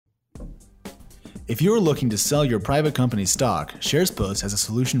If you're looking to sell your private company stock, SharesPost has a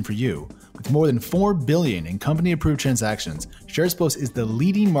solution for you. With more than $4 billion in company-approved transactions, SharesPost is the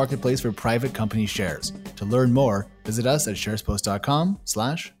leading marketplace for private company shares. To learn more, visit us at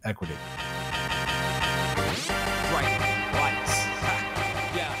sharespost.com/equity.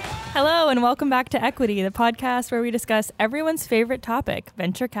 Hello and welcome back to Equity, the podcast where we discuss everyone's favorite topic,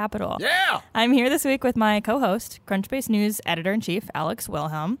 venture capital. Yeah! I'm here this week with my co-host, Crunchbase News editor-in-chief, Alex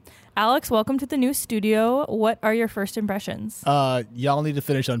Wilhelm. Alex, welcome to the new studio. What are your first impressions? Y'all need to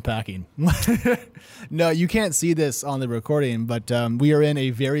finish unpacking. No, you can't see this on the recording, but we are in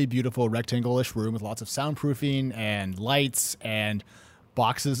a very beautiful rectangle-ish room with lots of soundproofing and lights and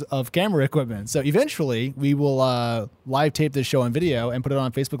boxes of camera equipment. So eventually we will live tape this show on video and put it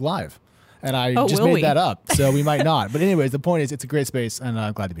on Facebook Live. And I just made that up, so we might not. But anyways, the point is it's a great space, and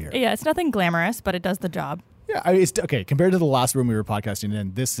I'm glad to be here. Yeah, it's nothing glamorous, but it does the job. Yeah, it's okay. Compared to the last room we were podcasting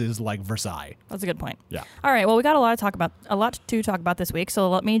in, this is like Versailles. That's a good point. Yeah. All right. Well, we got a lot to talk about this week. So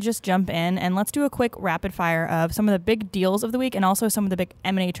let me just jump in and let's do a quick rapid fire of some of the big deals of the week and also some of the big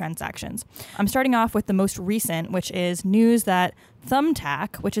M&A transactions. I'm starting off with the most recent, which is news that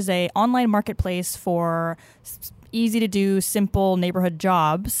Thumbtack, which is a online marketplace for easy to do, simple neighborhood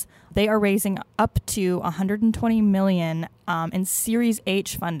jobs, they are raising up to $120 million in Series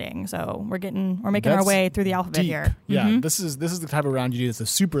H funding. So we're making our way through the alphabet deep here. Yeah, Mm-hmm. this is the type of round you do. It's a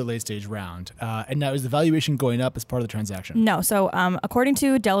super late stage round. And now is the valuation going up as part of the transaction? No. So according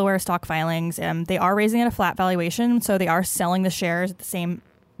to Delaware stock filings, they are raising at a flat valuation. So they are selling the shares at the same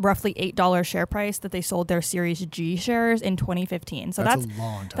roughly $8 share price that they sold their Series G shares in 2015. So that's a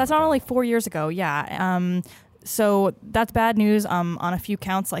long time That's ago. not only 4 years ago. Yeah. So that's bad news on a few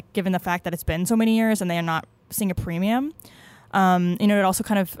counts, like given the fact that it's been so many years and they are not seeing a premium. It also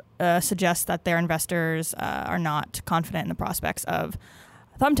kind of suggests that their investors are not confident in the prospects of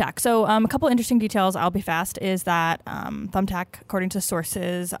Thumbtack. So a couple interesting details, I'll be fast, is that Thumbtack, according to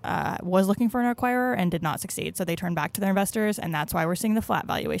sources, was looking for an acquirer and did not succeed. So they turned back to their investors, and that's why we're seeing the flat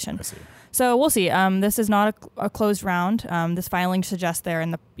valuation. I see. So we'll see. This is not a closed round. This filing suggests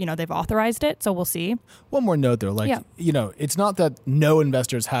they've authorized it. So we'll see. One more note though, it's not that no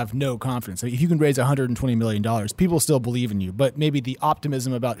investors have no confidence. If you can raise $120 million, people still believe in you, but maybe the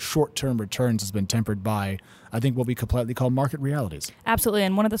optimism about short-term returns has been tempered by, I think, what we could politely call market realities. Absolutely.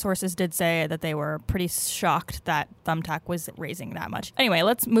 And one of the sources did say that they were pretty shocked that Thumbtack was raising that much. Anyway,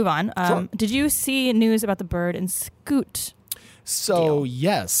 let's move on. Sure. Did you see news about the Bird and Scoot? So,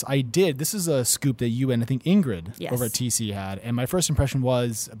 yes, I did. This is a scoop that you and I think Ingrid Yes. over at TC had. And my first impression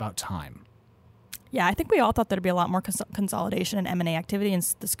was about time. Yeah, I think we all thought there'd be a lot more consolidation and M&A activity in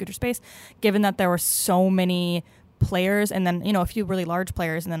the scooter space, given that there were so many players and then, a few really large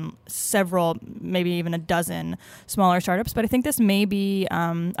players and then several, maybe even a dozen smaller startups. But I think this may be,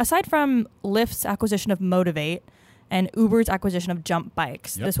 aside from Lyft's acquisition of Motivate and Uber's acquisition of Jump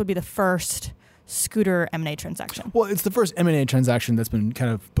Bikes, This would be the first scooter M&A transaction. Well, it's the first M&A transaction that's been kind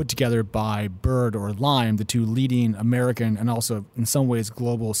of put together by Bird or Lime, the two leading American and also in some ways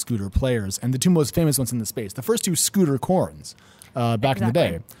global scooter players, and the two most famous ones in the space. The first two scooter corns back in the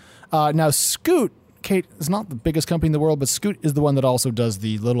day. Now, Scoot, Kate, is not the biggest company in the world, but Scoot is the one that also does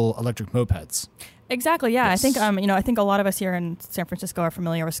the little electric mopeds. Exactly. Yeah, Yes. I think I think a lot of us here in San Francisco are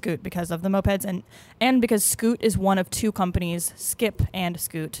familiar with Scoot because of the mopeds and because Scoot is one of two companies, Skip and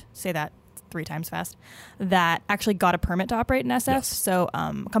Scoot, say that 3 times fast, that actually got a permit to operate in SF. Yes. So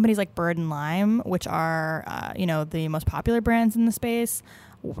companies like Bird and Lime, which are the most popular brands in the space,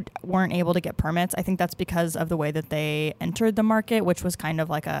 weren't able to get permits. I think that's because of the way that they entered the market, which was kind of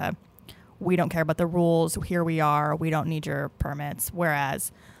like we don't care about the rules. Here we are. We don't need your permits.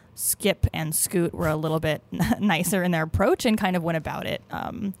 Whereas Skip and Scoot were a little bit nicer in their approach and kind of went about it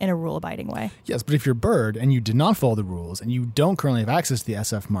in a rule-abiding way. Yes, but if you're Bird and you did not follow the rules and you don't currently have access to the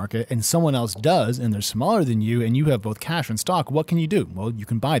SF market and someone else does and they're smaller than you and you have both cash and stock, what can you do? Well, you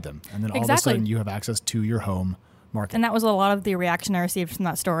can buy them. And then all of a sudden you have access to your home market. And that was a lot of the reaction I received from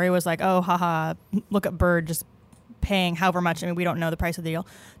that story was like, oh, haha, look at Bird just paying however much. I mean, we don't know the price of the deal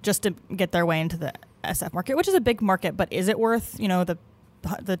just to get their way into the SF market, which is a big market, but is it worth,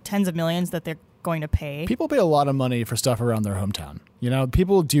 the tens of millions that they're going to pay? People pay a lot of money for stuff around their hometown.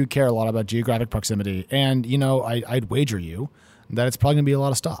 People do care a lot about geographic proximity. And, I'd wager you that it's probably going to be a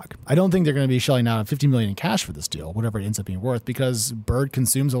lot of stock. I don't think they're going to be shelling out $50 million in cash for this deal, whatever it ends up being worth, because Bird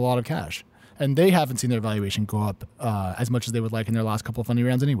consumes a lot of cash. And they haven't seen their valuation go up as much as they would like in their last couple of funding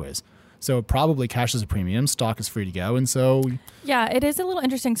rounds anyways. So probably cash is a premium, stock is free to go. And so... Yeah, it is a little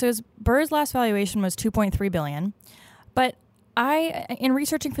interesting. So Bird's last valuation was $2.3 billion. But In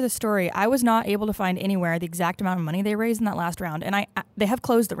researching for this story, I was not able to find anywhere the exact amount of money they raised in that last round. And they have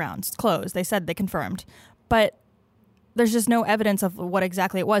closed the rounds. It's closed. They said they confirmed. But there's just no evidence of what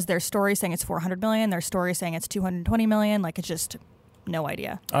exactly it was. Their story saying it's $400 million. Their story saying it's $220 million. Like, it's just no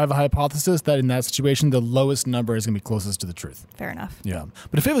idea. I have a hypothesis that in that situation, the lowest number is going to be closest to the truth. Fair enough. Yeah.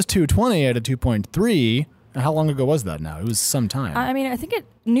 But if it was 220 at a 2.3... how long ago was that now? It was some time. I mean, I think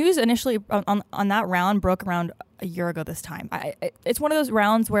news initially on that round broke around a year ago this time. It's one of those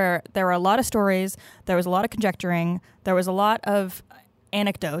rounds where there were a lot of stories, there was a lot of conjecturing, there was a lot of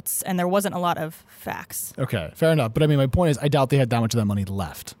anecdotes, and there wasn't a lot of facts. Okay, fair enough. But I mean, my point is, I doubt they had that much of that money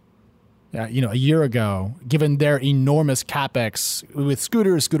left. Yeah, a year ago, given their enormous capex with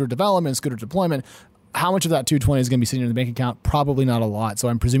scooter development, scooter deployment, how much of that 220 is going to be sitting in the bank account? Probably not a lot. So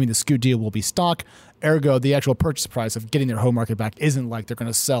I'm presuming the Scoot deal will be stock. Ergo, the actual purchase price of getting their home market back isn't like they're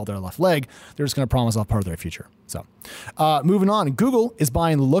going to sell their left leg. They're just going to promise off part of their future. So moving on, Google is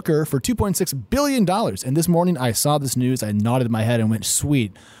buying Looker for $2.6 billion. And this morning I saw this news. I nodded my head and went,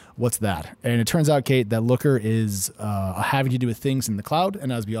 sweet. What's that? And it turns out, Kate, that Looker is having to do with things in the cloud.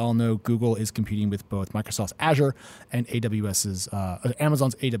 And as we all know, Google is competing with both Microsoft's Azure and Amazon's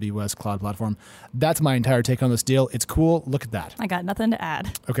AWS cloud platform. That's my entire take on this deal. It's cool. Look at that. I got nothing to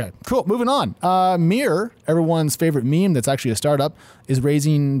add. Okay, cool. Moving on. Mirror, everyone's favorite meme that's actually a startup, is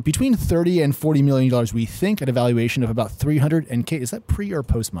raising between $30 and $40 million, we think, at a valuation of about 300. And Kate, is that pre or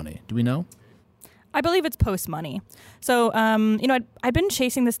post money? Do we know? I believe it's post money. So, I'd been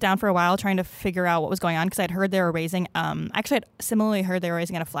chasing this down for a while, trying to figure out what was going on because I'd heard they were raising. Actually, I'd similarly heard they were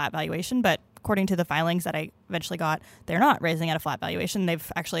raising at a flat valuation, but according to the filings that I eventually got, they're not raising at a flat valuation.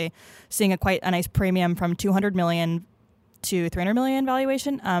 They've actually seeing quite a nice premium from $200 million to $300 million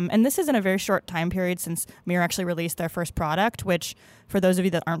valuation. And this is in a very short time period since Mirror actually released their first product, which, for those of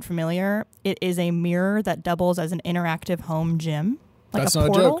you that aren't familiar, it is a mirror that doubles as an interactive home gym, like That's a not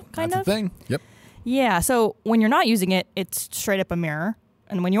portal, a joke. kind That's of a thing. Yep. Yeah, so when you're not using it, it's straight up a mirror.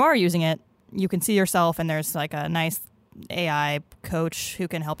 And when you are using it, you can see yourself, and there's like a nice AI coach who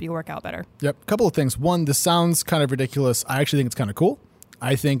can help you work out better. Yep. A couple of things. One, this sounds kind of ridiculous. I actually think it's kind of cool.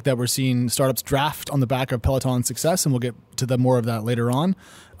 I think that we're seeing startups draft on the back of Peloton's success, and we'll get to more of that later on.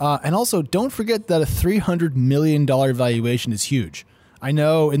 And also, don't forget that a $300 million valuation is huge. I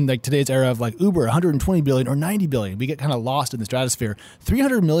know in like today's era of like Uber, 120 billion or 90 billion, we get kind of lost in the stratosphere.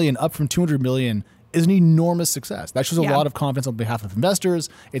 300 million up from 200 million is an enormous success. That shows a lot of confidence on behalf of investors.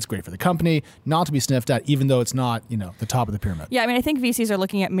 It's great for the company, not to be sniffed at, even though it's not, the top of the pyramid. Yeah, I mean, I think VCs are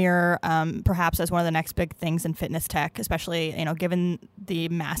looking at Mirror perhaps as one of the next big things in fitness tech, especially, given the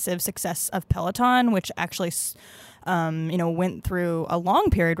massive success of Peloton, which actually, went through a long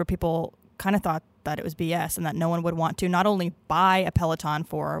period where people kind of thought that it was BS and that no one would want to not only buy a Peloton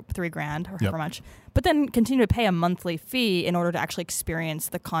for $3,000 or however much, but then continue to pay a monthly fee in order to actually experience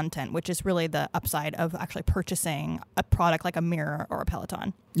the content, which is really the upside of actually purchasing a product like a Mirror or a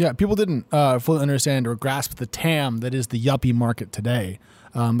Peloton. Yeah, people didn't fully understand or grasp the TAM that is the yuppie market today.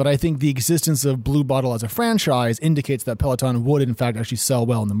 But I think the existence of Blue Bottle as a franchise indicates that Peloton would, in fact, actually sell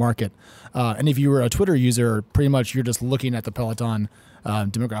well in the market. And if you were a Twitter user, pretty much you're just looking at the Peloton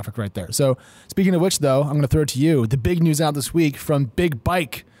demographic right there. So speaking of which, though, I'm going to throw it to you. The big news out this week from Big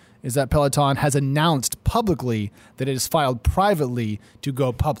Bike is that Peloton has announced publicly that it has filed privately to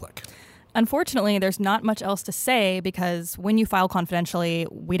go public. Unfortunately, there's not much else to say because when you file confidentially,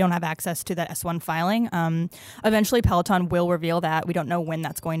 we don't have access to that S1 filing. Eventually, Peloton will reveal that. We don't know when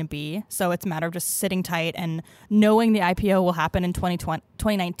that's going to be. So it's a matter of just sitting tight and knowing the IPO will happen in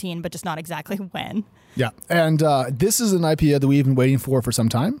 2019, but just not exactly when. Yeah. And this is an IPO that we've been waiting for some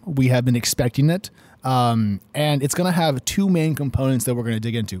time. We have been expecting it. And it's going to have two main components that we're going to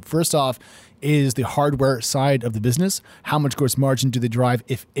dig into. First off is the hardware side of the business. How much gross margin do they drive,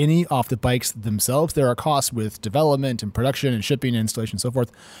 if any, off the bikes themselves? There are costs with development and production and shipping and installation and so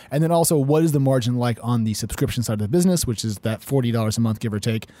forth. And then also, what is the margin like on the subscription side of the business, which is that $40 a month, give or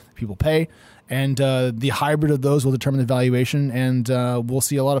take, people pay. And the hybrid of those will determine the valuation. And we'll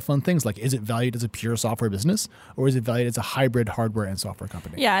see a lot of fun things like, is it valued as a pure software business or is it valued as a hybrid hardware and software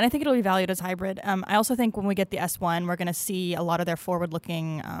company? Yeah, and I think it'll be valued as hybrid. I also think when we get the S1, we're going to see a lot of their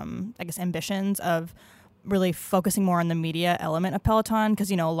forward-looking, ambitions of really focusing more on the media element of Peloton because,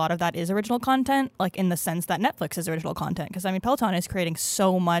 a lot of that is original content, like in the sense that Netflix is original content. Because, Peloton is creating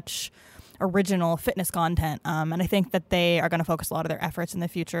so much original fitness content. And I think that they are going to focus a lot of their efforts in the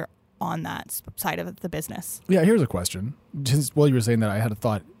future on that side of the business. Yeah, here's a question. Just while you were saying that, I had a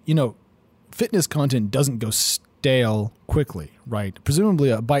thought. Fitness content doesn't go stale quickly, right? Presumably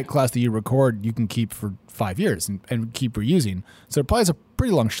a bike class that you record, you can keep for 5 years and keep reusing. So it probably has a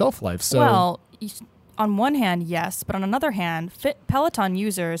pretty long shelf life. So well, on one hand, yes, but on another hand, Peloton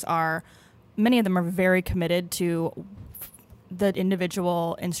users many of them are very committed to the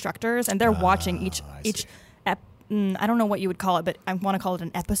individual instructors, and they're watching each I don't know what you would call it, but I want to call it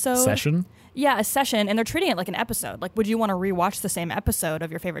an episode. Session? Yeah, a session, and they're treating it like an episode. Like, would you want to rewatch the same episode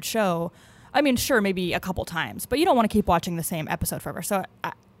of your favorite show? I mean, sure, maybe a couple times, but you don't want to keep watching the same episode forever. So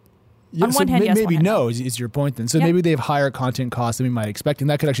on one hand, yes. Maybe one hand, no is your point then. So maybe they have higher content costs than we might expect, and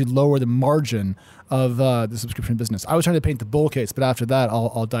that could actually lower the margin of the subscription business. I was trying to paint the bull case, but after that,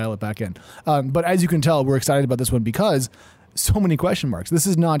 I'll dial it back in. But as you can tell, we're excited about this one because so many question marks. This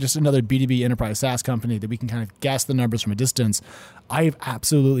is not just another B2B enterprise SaaS company that we can kind of guess the numbers from a distance. I have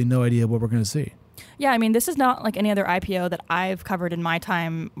absolutely no idea what we're going to see. Yeah, I mean, this is not like any other IPO that I've covered in my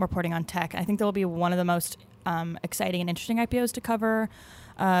time reporting on tech. I think that'll be one of the most exciting and interesting IPOs to cover.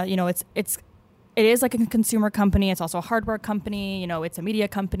 It is like a consumer company. It's also a hardware company. It's a media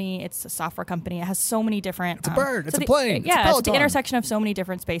company. It's a software company. It has so many different. It's a bird. It's a plane. Yeah, it's the intersection of so many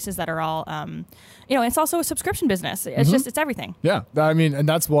different spaces that are all. It's also a subscription business. It's just it's everything. Yeah, I mean, and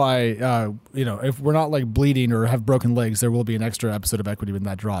that's why if we're not like bleeding or have broken legs, there will be an extra episode of Equity when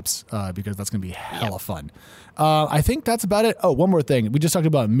that drops because that's going to be hella fun. I think that's about it. Oh, one more thing. We just talked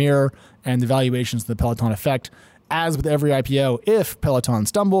about Mirror and the valuations of the Peloton effect. As with every IPO, if Peloton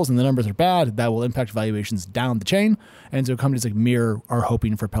stumbles and the numbers are bad, that will impact valuations down the chain. And so companies like Mirror are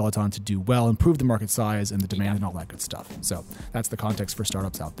hoping for Peloton to do well, improve the market size and the demand and all that good stuff. So that's the context for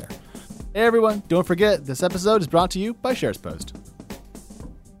startups out there. Hey everyone, don't forget, this episode is brought to you by SharesPost.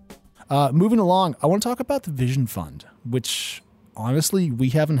 Moving along, I want to talk about the Vision Fund, which honestly we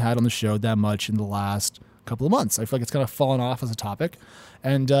haven't had on the show that much in the last couple of months. I feel like it's kind of fallen off as a topic.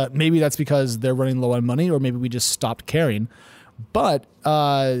 And maybe that's because they're running low on money, or maybe we just stopped caring. But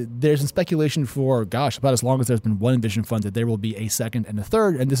there's some speculation for, about as long as there's been one Vision Fund, that there will be a second and a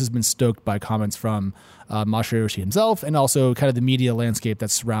third. And this has been stoked by comments from Masayoshi himself and also kind of the media landscape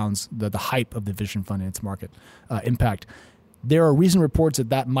that surrounds the hype of the Vision Fund and its market impact. There are recent reports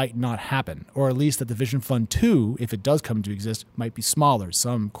that might not happen, or at least that the Vision Fund 2, if it does come to exist, might be smaller.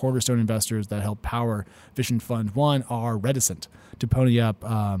 Some cornerstone investors that help power Vision Fund 1 are reticent to pony up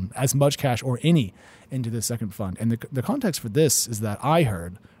as much cash or any into the second fund. And the context for this is that I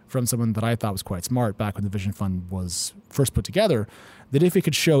heard from someone that I thought was quite smart back when the Vision Fund was first put together, that if it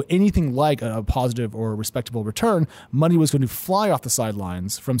could show anything like a positive or respectable return, money was going to fly off the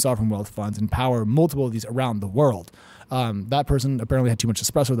sidelines from sovereign wealth funds and power multiple of these around the world. That person apparently had too much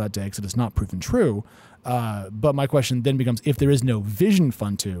espresso that day because it is not proven true. But my question then becomes, if there is no Vision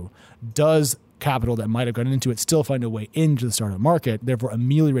Fund 2, does capital that might have gone into it still find a way into the startup market, therefore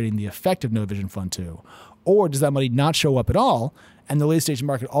ameliorating the effect of no Vision Fund 2? Or does that money not show up at all, and the late stage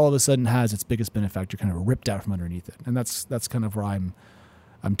market all of a sudden has its biggest benefactor kind of ripped out from underneath it? And that's kind of where I'm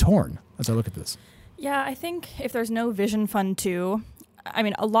torn as I look at this. Yeah, I think if there's no Vision Fund 2, I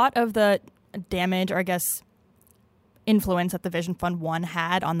mean, a lot of the damage, or I guess influence that the Vision Fund 1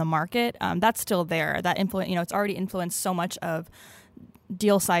 had on the market, that's still there. That influence, it's already influenced so much of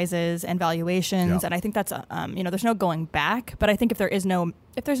deal sizes and valuations, and I think that's there's no going back. But I think if there's no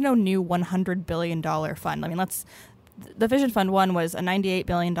new $100 billion fund, I mean, the Vision Fund 1 was a $98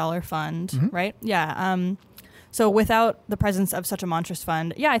 billion fund, right? Yeah. So without the presence of such a monstrous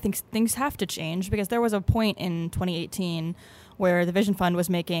fund, I think things have to change, because there was a point in 2018 where the Vision Fund was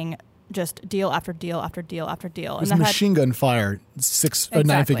making just deal after deal after deal after deal. It was machine gun fire,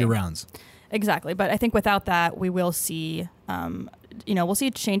 9-figure rounds. Exactly. But I think without that, we will see, we'll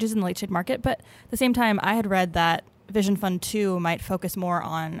see changes in the late stage market. But at the same time, I had read that Vision Fund 2 might focus more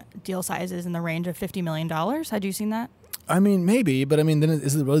on deal sizes in the range of $50 million. Had you seen that? I mean, maybe, but I mean, then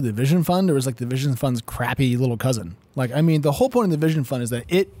is it really the Vision Fund, or is like the Vision Fund's crappy little cousin? Like, I mean, the whole point of the Vision Fund is that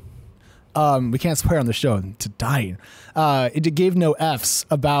we can't swear on the show to dying. It gave no F's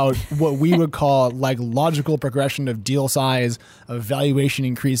about what we would call like logical progression of deal size, of valuation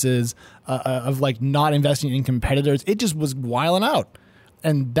increases, of like not investing in competitors. It just was wiling out.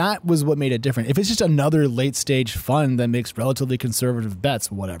 And that was what made it different. If it's just another late stage fund that makes relatively conservative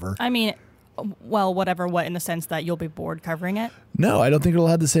bets, whatever. I mean, well, whatever, what, in the sense that you'll be bored covering it? No, I don't think it'll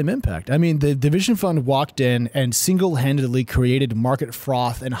have the same impact. I mean, the Vision Fund walked in and single-handedly created market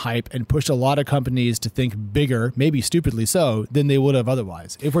froth and hype and pushed a lot of companies to think bigger, maybe stupidly so, than they would have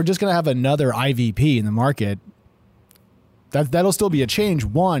otherwise. If we're just going to have another IVP in the market, that'll still be a change,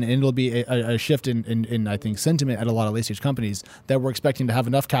 one, and it'll be a shift in I think, sentiment at a lot of late-stage companies that were expecting to have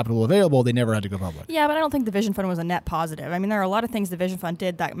enough capital available, they never had to go public. Yeah, but I don't think the Vision Fund was a net positive. I mean, there are a lot of things the Vision Fund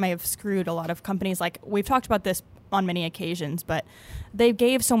did that may have screwed a lot of companies. Like, we've talked about this on many occasions, but they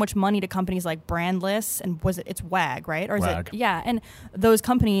gave so much money to companies like Brandless, and it's WAG, right? Or is WAG. it? Yeah, and those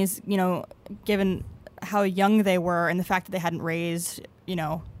companies, given how young they were and the fact that they hadn't raised,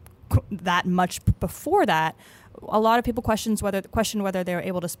 that much before that, a lot of people question whether they were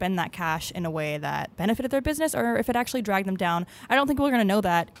able to spend that cash in a way that benefited their business or if it actually dragged them down. I don't think we're going to know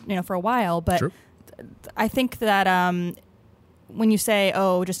that, for a while, but True. I think that when you say,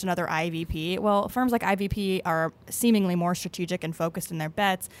 just another IVP, well, firms like IVP are seemingly more strategic and focused in their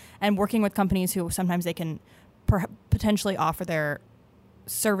bets and working with companies who sometimes they can potentially offer their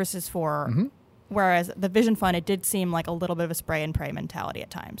services for. Mm-hmm. Whereas the Vision Fund, it did seem like a little bit of a spray and pray mentality at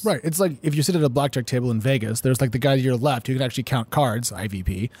times. Right. It's like if you sit at a blackjack table in Vegas, there's like the guy to your left who can actually count cards,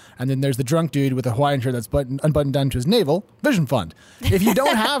 IVP, and then there's the drunk dude with a Hawaiian shirt that's unbuttoned down to his navel, Vision Fund. If you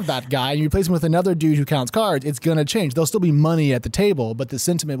don't have that guy and you replace him with another dude who counts cards, it's going to change. There'll still be money at the table, but the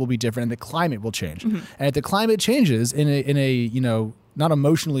sentiment will be different and the climate will change. Mm-hmm. And if the climate changes in a not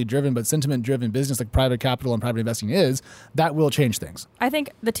emotionally driven, but sentiment driven business like private capital and private investing is, that will change things. I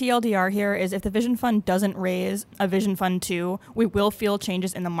think the TLDR here is if the Vision Fund doesn't raise a Vision Fund 2, we will feel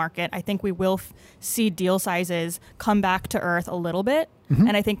changes in the market. I think we will see deal sizes come back to earth a little bit. Mm-hmm.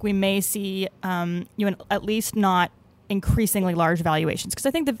 And I think we may see at least not increasingly large valuations. Because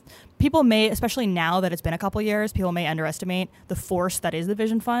I think that people may, especially now that it's been a couple years, people may underestimate the force that is the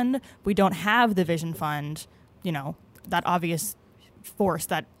Vision Fund. We don't have the Vision Fund, that obvious force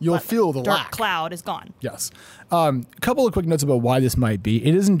that you'll feel the dark lack. Cloud is gone. Yes. A couple of quick notes about why this might be.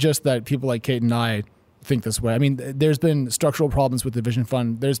 It isn't just that people like Kate and I think this way. I mean, there's been structural problems with the Vision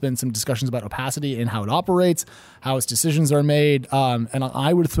Fund. There's been some discussions about opacity and how it operates, how its decisions are made. And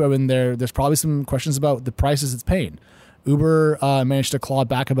I would throw in there's probably some questions about the prices it's paying. Uber managed to claw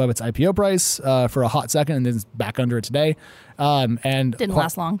back above its IPO price for a hot second and then it's back under it today. And didn't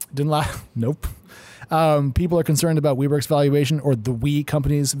last long. Didn't last. Nope. People are concerned about WeWork's valuation or the We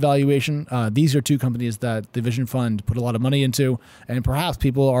company's valuation. These are two companies that the Vision Fund put a lot of money into, and perhaps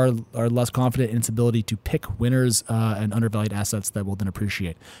people are less confident in its ability to pick winners and undervalued assets that will then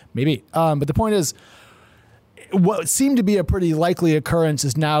appreciate. Maybe. But the point is, what seemed to be a pretty likely occurrence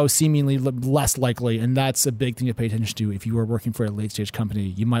is now seemingly less likely, and that's a big thing to pay attention to. If you are working for a late-stage company,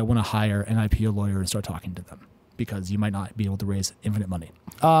 you might want to hire an IPO lawyer and start talking to them, because you might not be able to raise infinite money.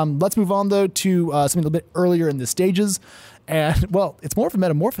 Let's move on, though, to something a little bit earlier in the stages. And, well, it's more of a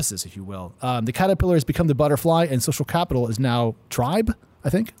metamorphosis, if you will. The caterpillar has become the butterfly, and Social Capital is now Tribe, I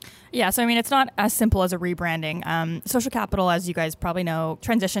think. Yeah, so, I mean, it's not as simple as a rebranding. Social Capital, as you guys probably know,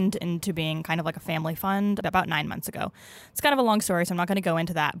 transitioned into being kind of like a family fund about 9 months ago. It's kind of a long story, so I'm not going to go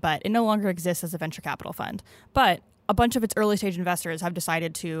into that, but it no longer exists as a venture capital fund. But a bunch of its early stage investors have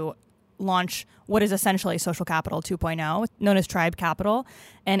decided to launch what is essentially Social Capital 2.0, known as Tribe Capital.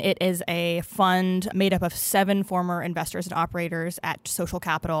 And it is a fund made up of 7 former investors and operators at Social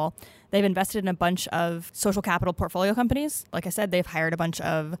Capital. They've invested in a bunch of Social Capital portfolio companies. Like I said, they've hired a bunch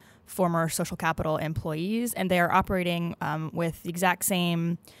of former Social Capital employees, and they are operating with the exact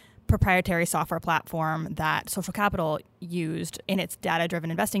same proprietary software platform that Social Capital used in its data-driven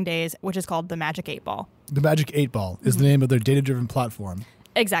investing days, which is called the Magic 8 Ball. The Magic 8 Ball is the name of their data-driven platform.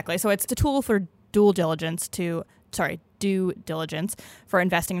 Exactly. So it's a tool for due diligence for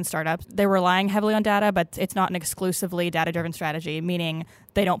investing in startups. They're relying heavily on data, but it's not an exclusively data-driven strategy, meaning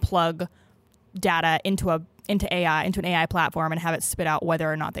they don't plug data into an AI platform and have it spit out whether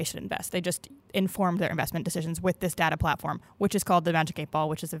or not they should invest. They just inform their investment decisions with this data platform, which is called the Magic 8 Ball,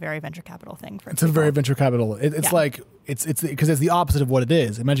 which is a very venture capital thing. It's a very venture capital. It's like it's because it's the opposite of what it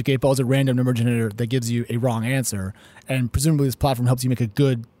is. A Magic 8 Ball is a random number generator that gives you a wrong answer, and presumably this platform helps you make a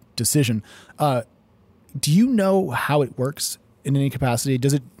good decision. Do you know how it works in any capacity?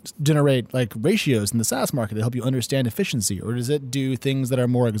 Does it generate like ratios in the SaaS market that help you understand efficiency, or does it do things that are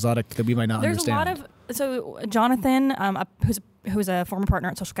more exotic that we might not understand? So Jonathan, who's a former partner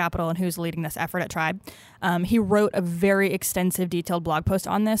at Social Capital and who's leading this effort at Tribe, he wrote a very extensive, detailed blog post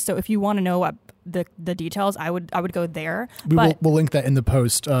on this. So if you want to know what the details, I would go there. We'll link that in the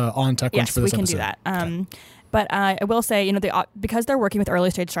post on TechCrunch for this episode. Yes, we can do that. Okay. But I will say, because they're working with early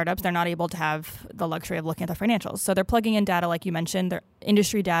stage startups, they're not able to have the luxury of looking at their financials. So they're plugging in data, like you mentioned, their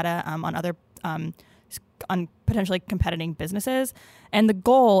industry data on other on potentially competing businesses. And the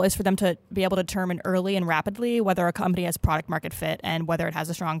goal is for them to be able to determine early and rapidly whether a company has product market fit and whether it has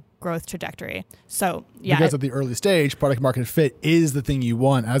a strong growth trajectory. So, yeah. Because at the early stage, product market fit is the thing you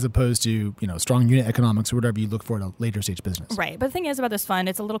want, as opposed to, strong unit economics or whatever you look for in a later stage business. Right. But the thing is about this fund,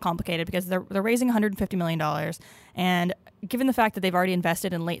 it's a little complicated because they're raising $150 million. And given the fact that they've already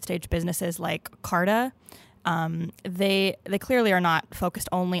invested in late stage businesses like Carta, they clearly are not focused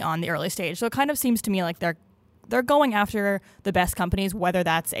only on the early stage. So it kind of seems to me like they're going after the best companies, whether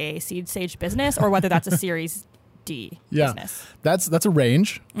that's a seed stage business or whether that's a Series D Yeah, business. that's a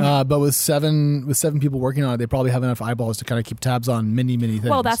range. But with seven people working on it, they probably have enough eyeballs to kind of keep tabs on many things.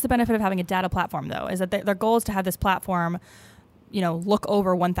 Well, that's the benefit of having a data platform, though, is that their goal is to have this platform, look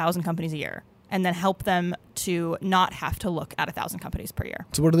over 1,000 companies a year and then help them to not have to look at 1,000 companies per year.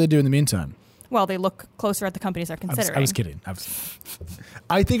 So what do they do in the meantime? Well, they look closer at the companies they're considering. I was kidding.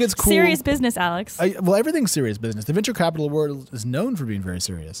 I think it's cool. Serious business, Alex. Well, everything's serious business. The venture capital world is known for being very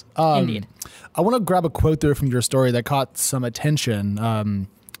serious. Indeed. I want to grab a quote there from your story that caught some attention.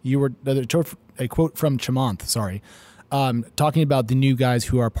 You were a quote from Chamath. Sorry. Talking about the new guys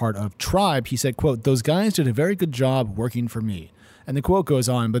who are part of Tribe. He said, quote, "Those guys did a very good job working for me." And the quote goes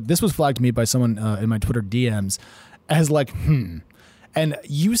on, but this was flagged to me by someone in my Twitter DMs as like, And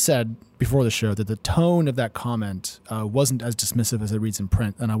you said before the show that the tone of that comment wasn't as dismissive as it reads in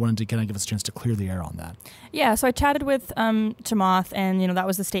print, and I wanted to kind of give us a chance to clear the air on that. Yeah, so I chatted with Chamath, and that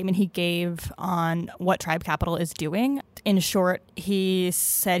was the statement he gave on what Tribe Capital is doing. In short, he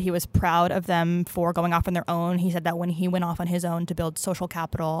said he was proud of them for going off on their own. He said that when he went off on his own to build Social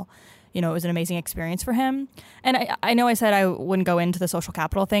Capital, it was an amazing experience for him. And I know I said I wouldn't go into the social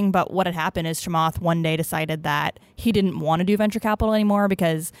capital thing, but what had happened is Chamath one day decided that he didn't want to do venture capital anymore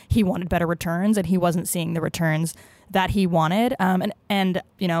because he wanted better returns and he wasn't seeing the returns that he wanted. And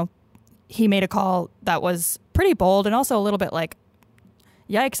he made a call that was pretty bold and also a little bit like,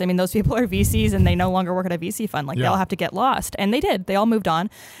 yikes. I mean, those people are VCs and they no longer work at a VC fund. They all have to get lost. And they did. They all moved on.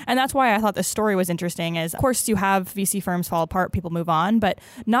 And that's why I thought this story was interesting is, of course, you have VC firms fall apart, people move on, but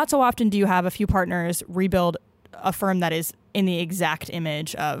not so often do you have a few partners rebuild a firm that is in the exact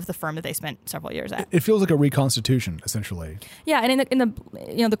image of the firm that they spent several years at. It feels like a reconstitution, essentially. Yeah, and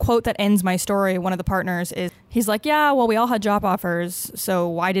in the quote that ends my story, one of the partners he's like, yeah, well, we all had job offers, so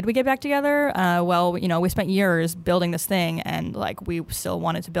why did we get back together? Well, we spent years building this thing, and we still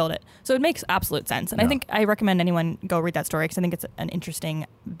wanted to build it. So it makes absolute sense, and I think I recommend anyone go read that story because I think it's an interesting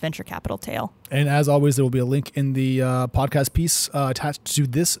venture capital tale. And as always, there will be a link in the podcast piece attached to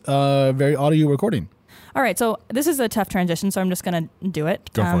this very audio recording. All right, so this is a tough transition, so I'm just going to do it.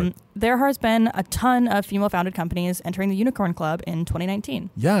 Go for it. There has been a ton of female-founded companies entering the Unicorn Club in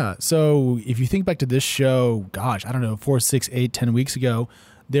 2019. Yeah, so if you think back to this show, gosh, I don't know, 4, 6, 8, 10 weeks ago,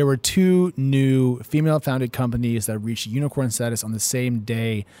 there were 2 new female-founded companies that reached unicorn status on the same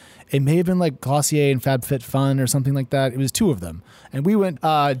day. It may have been like Glossier and FabFitFun or something like that. It was 2 of them. And we went,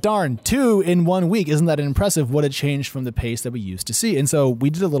 darn, 2 in 1 week. Isn't that impressive? What a change from the pace that we used to see. And so we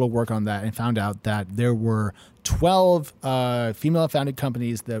did a little work on that and found out that there were 12 female-founded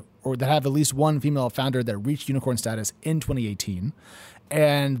companies that have at least one female founder that reached unicorn status in 2018.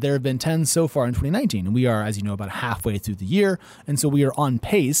 And there have been 10 so far in 2019. And we are, as you know, about halfway through the year. And so we are on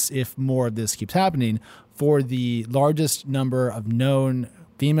pace, if more of this keeps happening, for the largest number of known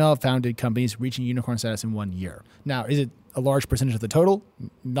female-founded companies reaching unicorn status in 1 year. Now, is it a large percentage of the total?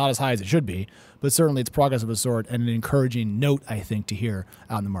 Not as high as it should be, but certainly it's progress of a sort and an encouraging note, I think, to hear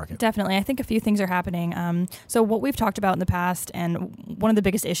out in the market. Definitely. I think a few things are happening. So what we've talked about in the past, and one of the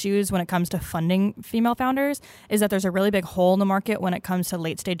biggest issues when it comes to funding female founders, is that there's a really big hole in the market when it comes to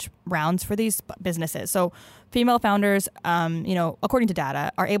late-stage rounds for these businesses. So female founders, according to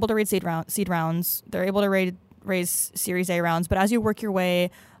data, are able to raise seed rounds. They're able to raise Series A rounds. But as you work your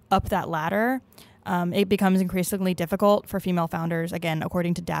way up that ladder, it becomes increasingly difficult for female founders, again,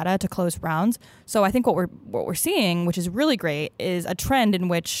 according to data, to close rounds. So I think what we're seeing, which is really great, is a trend in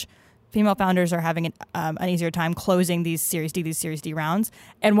which female founders are having an easier time closing these Series D rounds.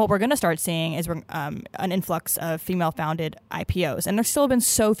 And what we're going to start seeing is an influx of female-founded IPOs. And there's still been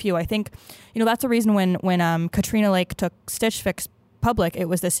so few. I think, that's the reason when Katrina Lake took Stitch Fix public, it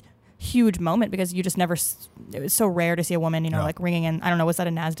was this huge moment because you just never, it was so rare to see a woman, ringing in, I don't know, was that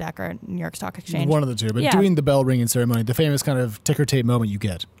a NASDAQ or a New York Stock Exchange? One of the two, but doing the bell ringing ceremony, the famous kind of ticker tape moment you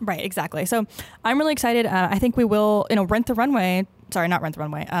get. Right, exactly. So I'm really excited. I think we will, not Rent the Runway,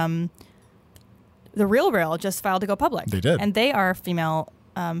 The RealReal just filed to go public. They did. And they are female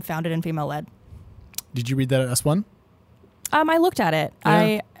founded and female led. Did you read that at S1? I looked at it.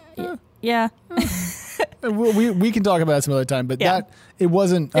 Yeah. We can talk about it some other time, but it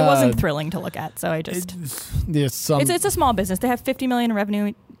wasn't thrilling to look at. So I just it's a small business. They have 50 million in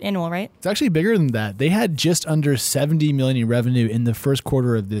revenue annual, right? It's actually bigger than that. They had just under 70 million in revenue in the first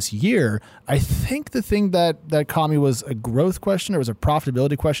quarter of this year. I think the thing that caught me was a growth question or was a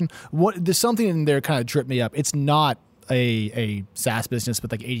profitability question. There's something in there kind of tripped me up. It's not a SaaS business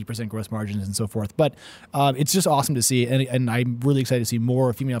with like 80% gross margins and so forth. But it's just awesome to see. And I'm really excited to see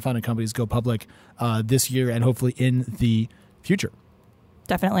more female-founded companies go public this year and hopefully in the future.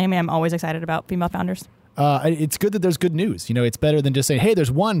 Definitely. I mean, I'm always excited about female founders. it's good that there's good news. It's better than just saying, hey,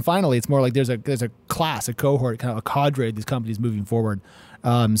 there's one finally. It's more like there's a class, a cohort, kind of a cadre of these companies moving forward.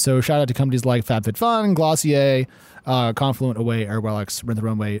 So shout out to companies like FabFitFun, Glossier, Confluent, Away, Airwell, Rent the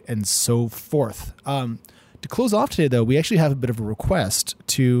Runway, and so forth. To close off today, though, we actually have a bit of a request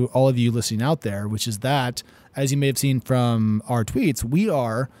to all of you listening out there, which is that, as you may have seen from our tweets, we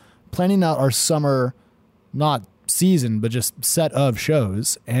are planning out our summer, not season, but just set of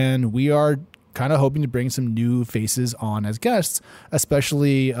shows. And we are kind of hoping to bring some new faces on as guests,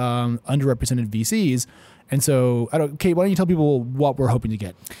 especially underrepresented VCs. And so, Kate, why don't you tell people what we're hoping to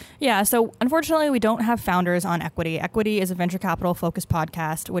get? Yeah, so unfortunately, we don't have founders on Equity. Equity is a venture capital focused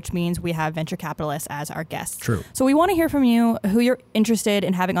podcast, which means we have venture capitalists as our guests. True. So we want to hear from you, who you're interested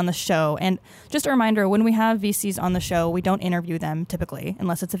in having on the show. And just a reminder, when we have VCs on the show, we don't interview them typically,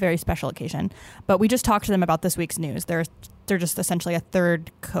 unless it's a very special occasion. But we just talk to them about this week's news. They're just essentially a third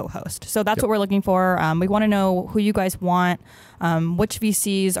co-host. So that's what we're looking for. We want to know who you guys want, which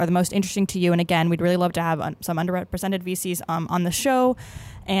VCs are the most interesting to you. And again, we'd really love to have some underrepresented VCs on the show.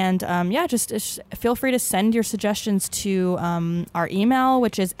 And just feel free to send your suggestions to our email,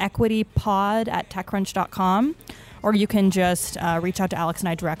 which is equitypod@techcrunch.com. Or you can just reach out to Alex and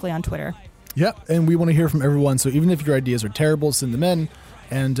I directly on Twitter. Yeah, and we want to hear from everyone. So even if your ideas are terrible, send them in.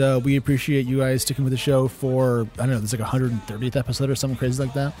 And we appreciate you guys sticking with the show for, I don't know, there's like 130th episode or something crazy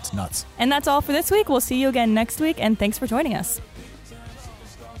like that. It's nuts. And that's all for this week. We'll see you again next week. And thanks for joining us.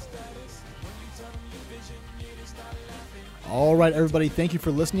 All right, everybody. Thank you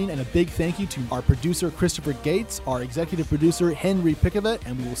for listening. And a big thank you to our producer, Christopher Gates, our executive producer, Henry Pickavet.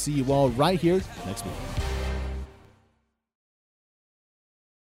 And we will see you all right here next week.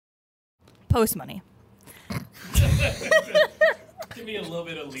 Post money. Give me a little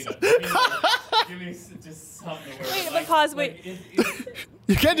bit of lead up. Give me just something. Wait, but pause. Wait.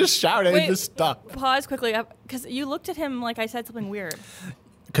 You can't just shout it. Just stop. Pause quickly, because you looked at him like I said something weird.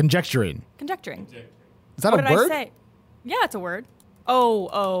 Conjecturing. Conjecturing. Is that what a did word? I say? Yeah, it's a word.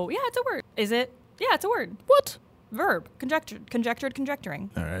 Oh, yeah, it's a word. Is it? Yeah, it's a word. What? Verb. Conjecturing.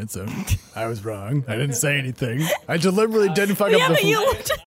 All right, so I was wrong. I didn't say anything. I deliberately didn't fuck up the but you looked